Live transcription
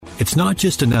It's not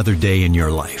just another day in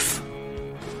your life.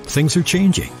 Things are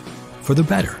changing for the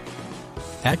better.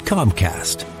 At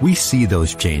Comcast, we see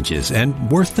those changes, and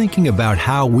we're thinking about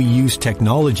how we use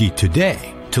technology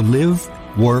today to live,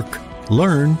 work,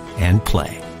 learn, and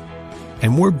play.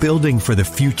 And we're building for the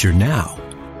future now,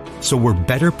 so we're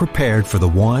better prepared for the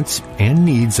wants and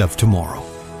needs of tomorrow.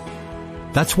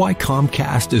 That's why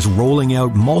Comcast is rolling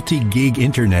out multi-gig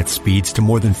internet speeds to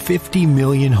more than 50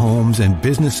 million homes and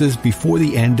businesses before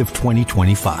the end of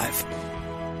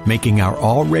 2025, making our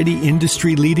already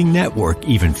industry-leading network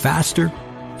even faster,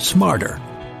 smarter,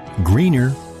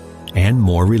 greener, and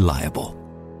more reliable.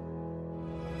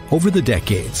 Over the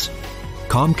decades,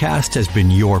 Comcast has been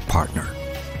your partner,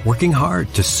 working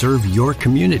hard to serve your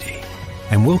community,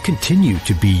 and will continue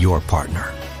to be your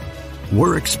partner.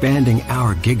 We're expanding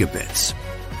our gigabits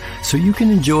so you can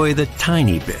enjoy the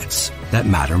tiny bits that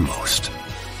matter most.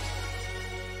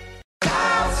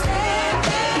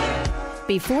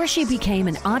 Before she became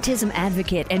an autism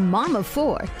advocate and mom of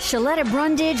four, Sheletta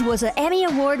Brundage was an Emmy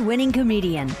Award-winning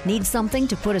comedian. Need something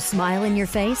to put a smile in your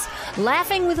face?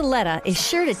 Laughing with Letta is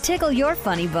sure to tickle your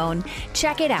funny bone.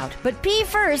 Check it out, but pee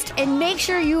first and make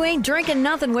sure you ain't drinking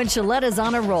nothing when Sheletta's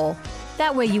on a roll.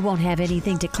 That way you won't have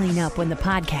anything to clean up when the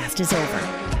podcast is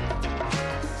over.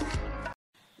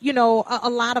 You know, a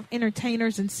lot of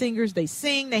entertainers and singers, they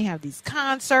sing, they have these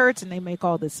concerts, and they make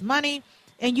all this money.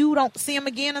 And you don't see them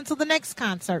again until the next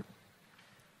concert.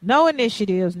 No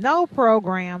initiatives, no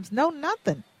programs, no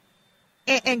nothing.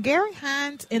 And Gary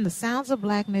Hines in the Sounds of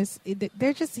Blackness,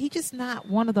 he's just not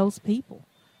one of those people.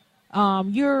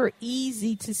 You're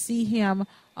easy to see him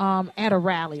at a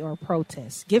rally or a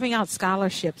protest, giving out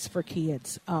scholarships for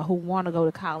kids who want to go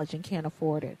to college and can't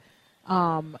afford it.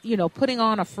 Putting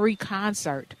on a free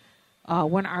concert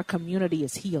when our community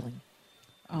is healing.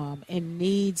 And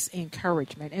needs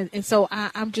encouragement. And so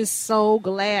I'm just so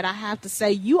glad. I have to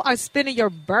say, you are spending your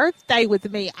birthday with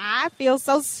me. I feel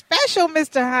so special,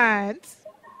 Mr. Hines.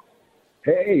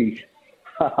 Hey,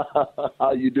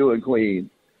 how you doing, Queen?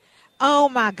 Oh,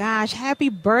 my gosh. Happy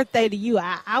birthday to you.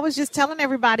 I was just telling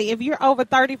everybody, if you're over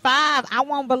 35, I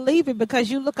won't believe it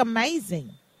because you look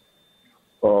amazing.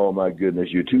 Oh, my goodness.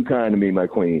 You're too kind to me, my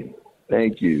Queen.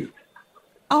 Thank you.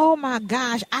 Oh, my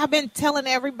gosh. I've been telling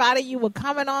everybody you were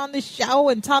coming on the show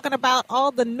and talking about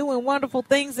all the new and wonderful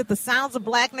things that the Sounds of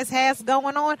Blackness has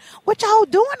going on. What y'all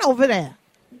doing over there?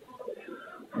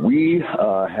 We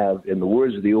have, in the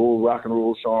words of the old rock and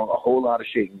roll song, a whole lot of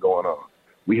shaking going on.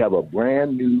 We have a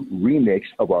brand new remix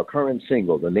of our current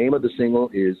single. The name of the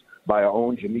single is by our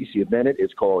own Jamesia Bennett.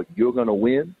 It's called You're Gonna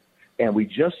Win. And we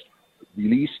just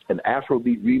released an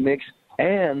Afrobeat remix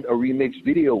and a remix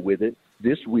video with it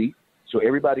this week. So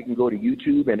everybody can go to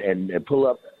YouTube and pull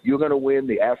up You're Gonna Win,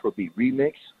 the Afrobeat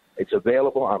remix. It's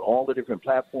available on all the different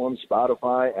platforms,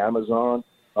 Spotify, Amazon,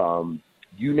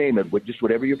 you name it, just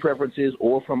whatever your preference is,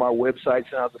 or from our website,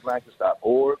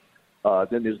 soundsofblackness.org.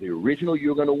 Then there's the original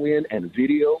You're Gonna Win and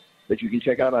video that you can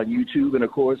check out on YouTube. And,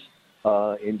 of course,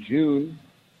 in June,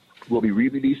 we'll be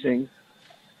re-releasing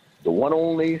the one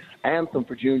only anthem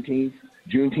for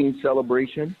Juneteenth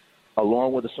celebration,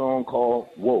 along with a song called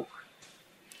Woke.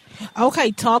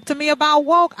 Okay, talk to me about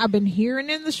woke. I've been hearing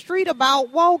in the street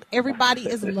about woke. Everybody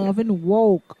is loving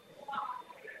woke.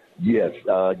 Yes,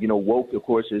 woke, of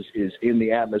course, is in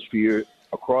the atmosphere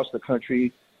across the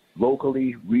country,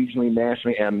 locally, regionally,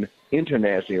 nationally, and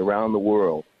internationally around the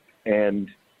world. And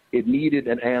it needed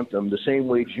an anthem the same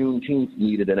way Juneteenth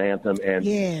needed an anthem, and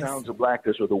yes. Sounds of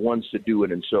Blackness are the ones to do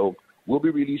it. And so we'll be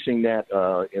releasing that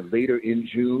later in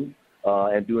June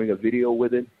and doing a video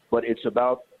with it. But it's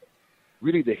about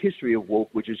really the history of woke,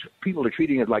 which is people are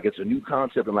treating it like it's a new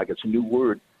concept and like it's a new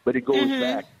word, but it goes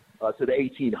back to the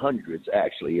 1800s,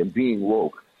 actually, and being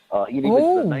woke, even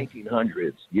to the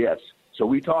 1900s, yes. So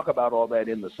we talk about all that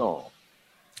in the song.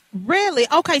 Really?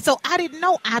 Okay, so I didn't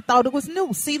know. I thought it was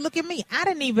new. See, look at me. I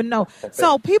didn't even know.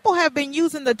 So people have been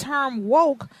using the term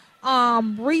woke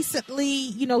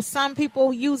recently. Some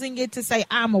people using it to say,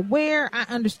 I'm aware, I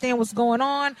understand what's going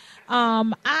on.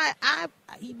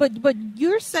 But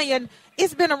you're saying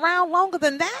it's been around longer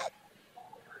than that?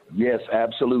 Yes,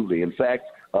 absolutely. In fact,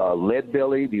 Lead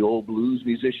Belly, the old blues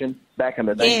musician, back in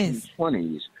the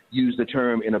 1920s, used the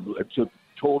term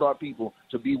told our people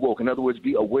to be woke. In other words,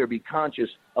 be aware, be conscious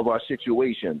of our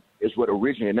situation is what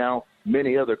originally. Now,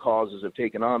 many other causes have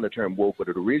taken on the term woke, but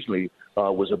it originally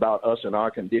was about us and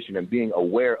our condition and being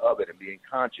aware of it and being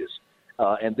conscious.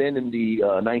 And then in the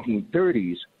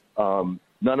 1930s,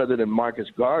 none other than Marcus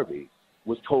Garvey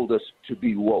was told us to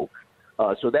be woke.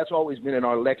 So that's always been in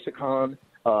our lexicon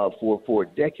for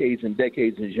decades and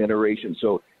decades and generations.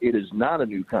 So it is not a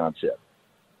new concept.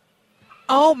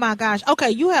 Oh my gosh. Okay,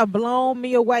 you have blown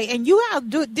me away. And you have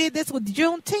did this with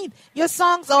Juneteenth. Your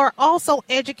songs are also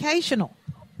educational.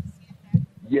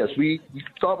 Yes, we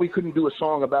thought we couldn't do a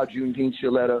song about Juneteenth,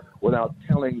 Sheletta, without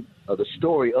telling the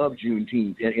story of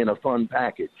Juneteenth in a fun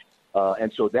package.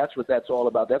 And so that's what that's all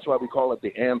about. That's why we call it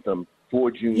the anthem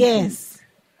for Juneteenth. Yes.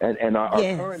 And our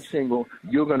current single,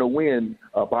 You're Gonna Win,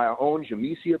 by our own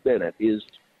Jamesia Bennett, is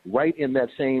right in that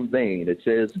same vein. It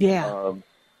says,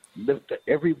 lift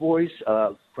every voice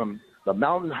from the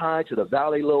mountain high to the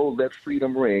valley low, let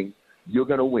freedom ring. You're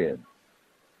gonna win.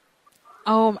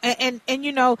 And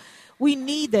you know, we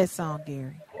need that song,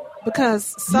 Gary,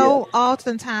 because so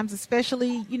oftentimes,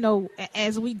 especially, you know,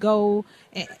 as we go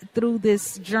through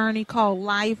this journey called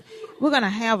life, we're going to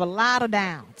have a lot of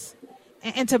downs.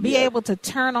 And to be able to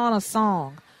turn on a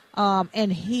song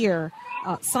and hear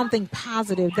something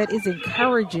positive that is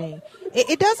encouraging,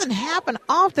 it doesn't happen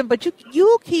often, but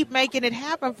you keep making it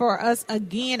happen for us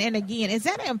again and again. Is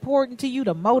that important to you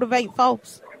to motivate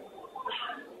folks?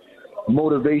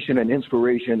 Motivation and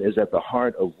inspiration is at the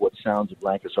heart of what Sounds of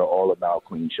Blackness are all about,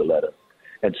 Queen Sheletta.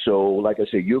 And so, like I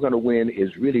said, You're Gonna Win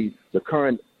is really the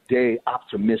current day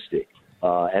optimistic.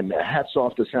 And hats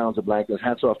off to Sounds of Blackness,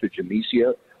 hats off to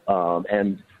Jamesia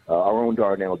and our own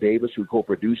Darnell Davis, who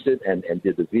co-produced it and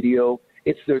did the video.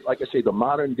 It's, like I say, the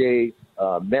modern day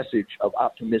message of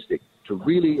optimistic, to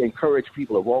really encourage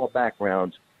people of all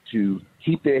backgrounds to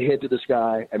keep their head to the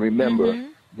sky and remember,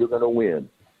 you're going to win.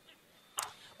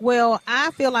 Well,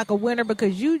 I feel like a winner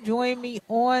because you joined me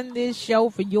on this show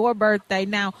for your birthday.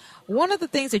 Now, one of the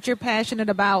things that you're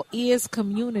passionate about is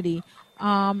community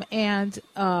and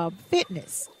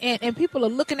fitness. And people are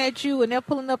looking at you and they're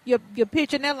pulling up your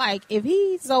picture and they're like, if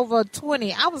he's over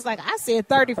 20, I was like, I said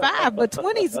 35, but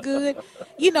 20 is good.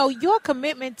 You know, your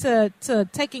commitment to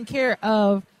taking care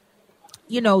of,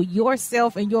 you know,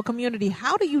 yourself and your community,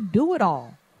 how do you do it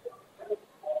all?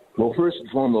 Well, first and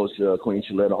foremost, Queen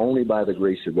Sheletta, only by the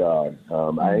grace of God.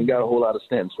 I ain't got a whole lot of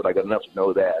sense, but I got enough to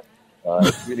know that.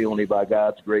 It's really only by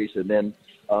God's grace. And then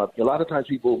a lot of times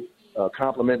people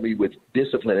compliment me with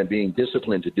discipline and being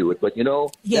disciplined to do it. But, you know,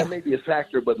 that may be a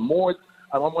factor. But more,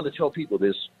 I want to tell people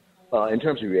this, in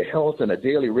terms of your health and a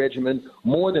daily regimen,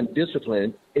 more than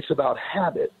discipline, it's about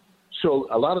habit. So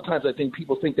a lot of times I think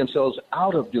people think themselves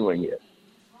out of doing it.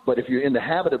 But if you're in the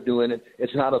habit of doing it,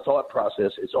 it's not a thought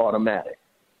process. It's automatic.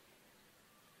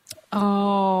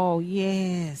 Oh,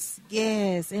 yes.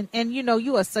 And you know,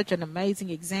 you are such an amazing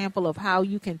example of how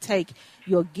you can take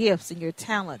your gifts and your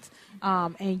talents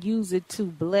and use it to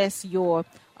bless your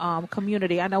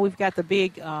community. I know we've got the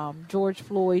big George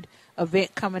Floyd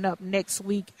event coming up next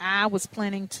week. I was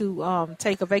planning to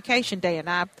take a vacation day, and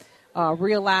I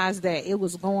realized that it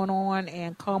was going on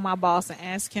and called my boss and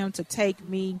asked him to take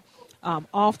me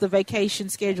off the vacation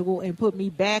schedule and put me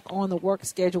back on the work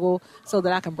schedule so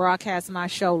that I can broadcast my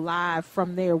show live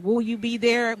from there. Will you be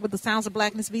there? Will the Sounds of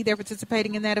Blackness be there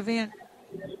participating in that event?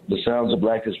 The Sounds of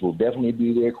Blackness will definitely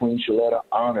be there, Queen Sheletta.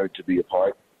 Honored to be a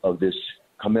part of this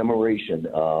commemoration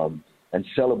and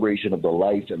celebration of the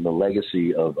life and the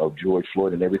legacy of George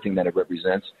Floyd and everything that it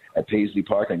represents at Paisley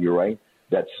Park. And you're right,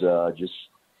 that's just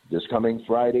this coming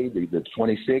Friday, the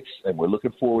 26th, and we're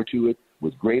looking forward to it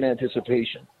with great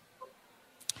anticipation.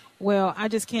 Well, I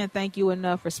just can't thank you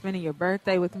enough for spending your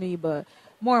birthday with me, but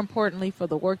more importantly, for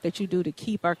the work that you do to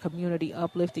keep our community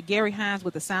uplifted. Gary Hines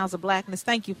with the Sounds of Blackness,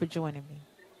 thank you for joining me.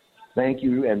 Thank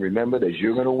you, and remember that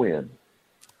you're going to win.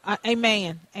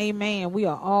 Amen. We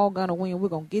are all going to win. We're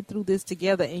going to get through this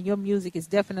together, and your music is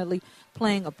definitely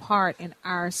playing a part in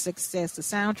our success. The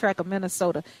soundtrack of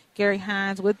Minnesota, Gary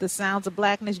Hines with the Sounds of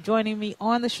Blackness, joining me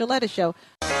on the Sheletta Show.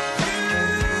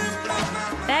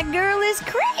 That girl is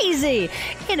crazy,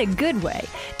 in a good way.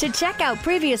 To check out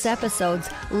previous episodes,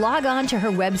 log on to her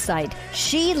website,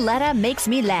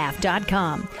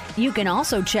 SheLettaMakesMeLaugh.com. You can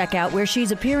also check out where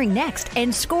she's appearing next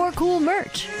and score cool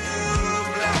merch.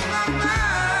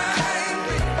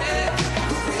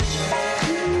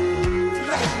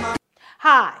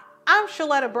 Hi, I'm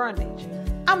Sheletta Brundage.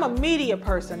 I'm a media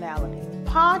personality,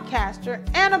 podcaster,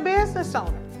 and a business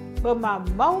owner. But my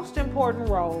most important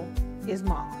role is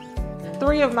mom.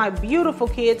 3 of my beautiful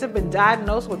kids have been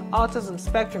diagnosed with autism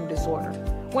spectrum disorder.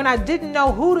 When I didn't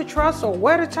know who to trust or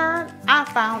where to turn, I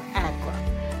found ACRA.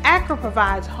 ACRA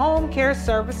provides home care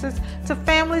services to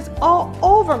families all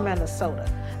over Minnesota.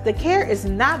 The care is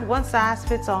not one size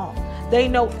fits all. They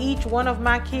know each one of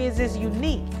my kids is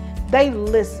unique. They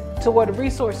listen to what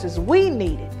resources we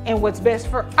needed and what's best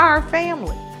for our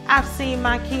family. I've seen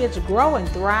my kids grow and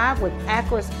thrive with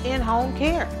ACRA's in-home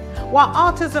care. While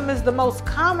autism is the most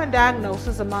common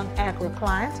diagnosis among ACRA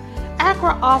clients,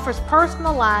 ACRA offers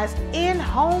personalized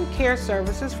in-home care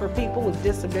services for people with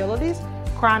disabilities,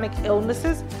 chronic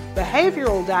illnesses,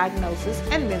 behavioral diagnosis,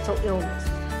 and mental illness.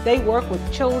 They work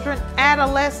with children,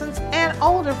 adolescents, and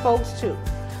older folks too.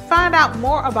 Find out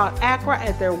more about ACRA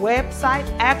at their website,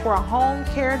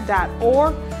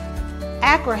 acrahomecare.org.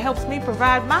 ACRA helps me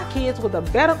provide my kids with a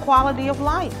better quality of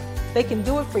life. They can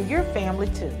do it for your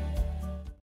family too.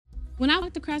 When I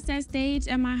walked across that stage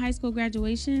at my high school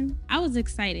graduation, I was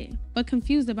excited, but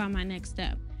confused about my next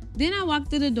step. Then I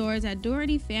walked through the doors at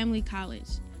Doherty Family College.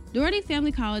 Doherty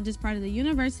Family College is part of the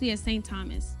University of St.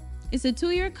 Thomas. It's a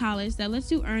 2-year college that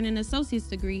lets you earn an associate's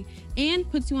degree and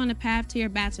puts you on a path to your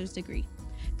bachelor's degree.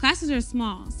 Classes are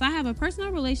small, so I have a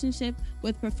personal relationship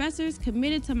with professors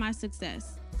committed to my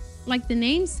success. Like the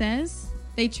name says,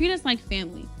 they treat us like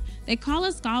family. They call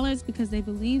us scholars because they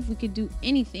believe we could do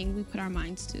anything we put our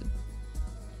minds to.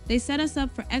 They set us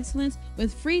up for excellence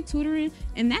with free tutoring,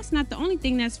 and that's not the only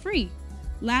thing that's free.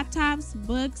 Laptops,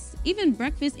 books, even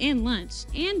breakfast and lunch,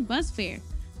 and bus fare.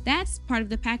 That's part of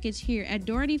the package here at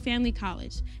Doherty Family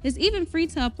College. It's even free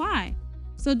to apply.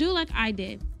 So do like I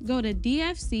did. Go to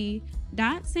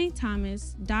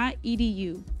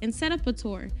dfc.stthomas.edu and set up a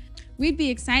tour. We'd be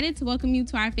excited to welcome you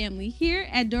to our family here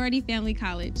at Doherty Family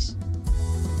College.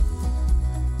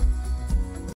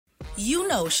 You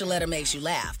know Sheletta makes you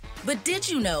laugh, but did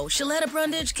you know Sheletta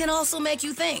Brundage can also make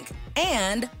you think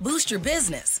and boost your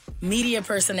business? Media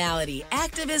personality,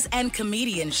 activist, and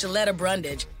comedian Sheletta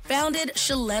Brundage founded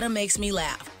Sheletta Makes Me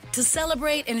Laugh to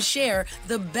celebrate and share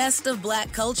the best of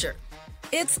Black culture.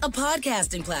 It's a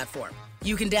podcasting platform.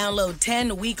 You can download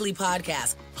 10 weekly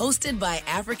podcasts hosted by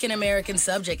African-American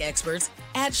subject experts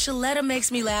at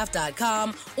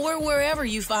ShelettaMakesMeLaugh.com or wherever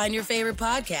you find your favorite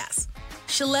podcasts.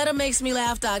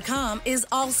 ShelettaMakesMeLaugh.com is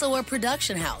also a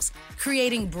production house,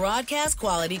 creating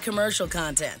broadcast-quality commercial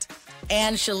content.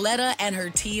 And Sheletta and her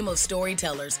team of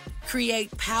storytellers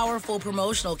create powerful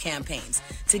promotional campaigns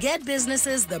to get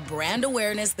businesses the brand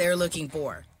awareness they're looking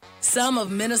for. Some of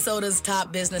Minnesota's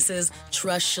top businesses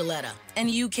trust Sheletta, and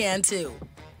you can too.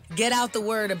 Get out the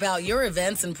word about your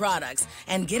events and products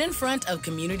and get in front of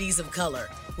communities of color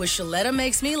with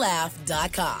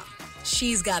ShelettaMakesMeLaugh.com.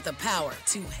 She's got the power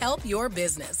to help your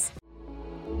business.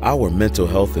 Our mental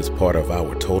health is part of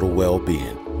our total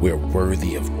well-being. We're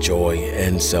worthy of joy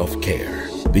and self-care.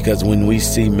 Because when we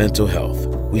see mental health,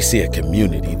 we see a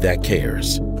community that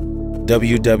cares.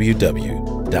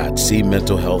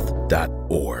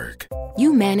 www.cmentalhealth.org.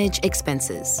 You manage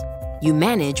expenses. You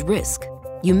manage risk.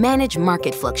 You manage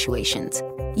market fluctuations.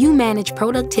 You manage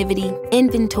productivity,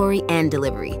 inventory, and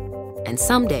delivery. And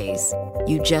some days,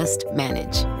 you just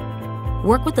manage.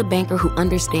 Work with a banker who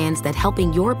understands that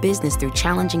helping your business through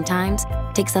challenging times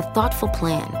takes a thoughtful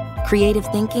plan, creative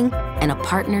thinking, and a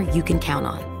partner you can count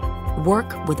on.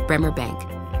 Work with Bremer Bank,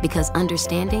 because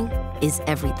understanding is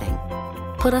everything.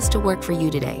 Put us to work for you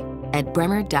today at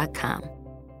bremer.com.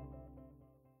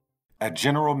 At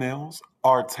General Mills,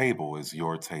 our table is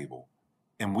your table.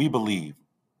 And we believe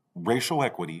racial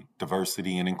equity,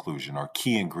 diversity, and inclusion are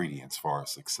key ingredients for our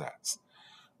success.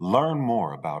 Learn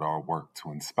more about our work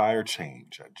to inspire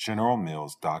change at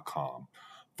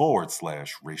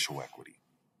generalmills.com/racial equity.